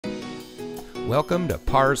Welcome to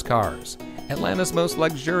Parr's Cars, Atlanta's most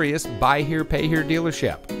luxurious buy here, pay here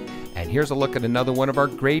dealership. And here's a look at another one of our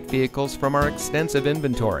great vehicles from our extensive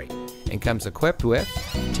inventory, and comes equipped with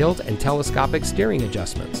tilt and telescopic steering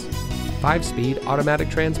adjustments, 5-speed automatic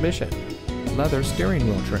transmission, leather steering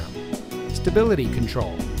wheel trim, stability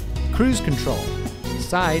control, cruise control,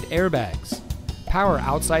 side airbags, power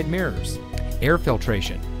outside mirrors, air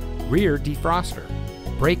filtration, rear defroster,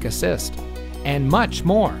 brake assist, and much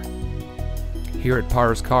more. Here at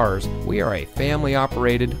Parr's Cars, we are a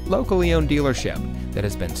family-operated, locally owned dealership that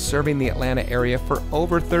has been serving the Atlanta area for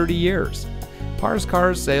over 30 years. Parr's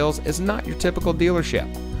Cars Sales is not your typical dealership.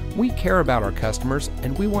 We care about our customers,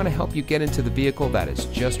 and we want to help you get into the vehicle that is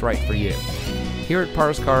just right for you. Here at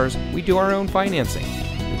Parr's Cars, we do our own financing,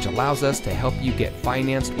 which allows us to help you get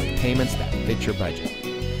financed with payments that fit your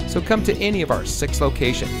budget. So come to any of our 6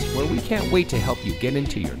 locations where we can't wait to help you get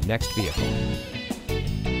into your next vehicle.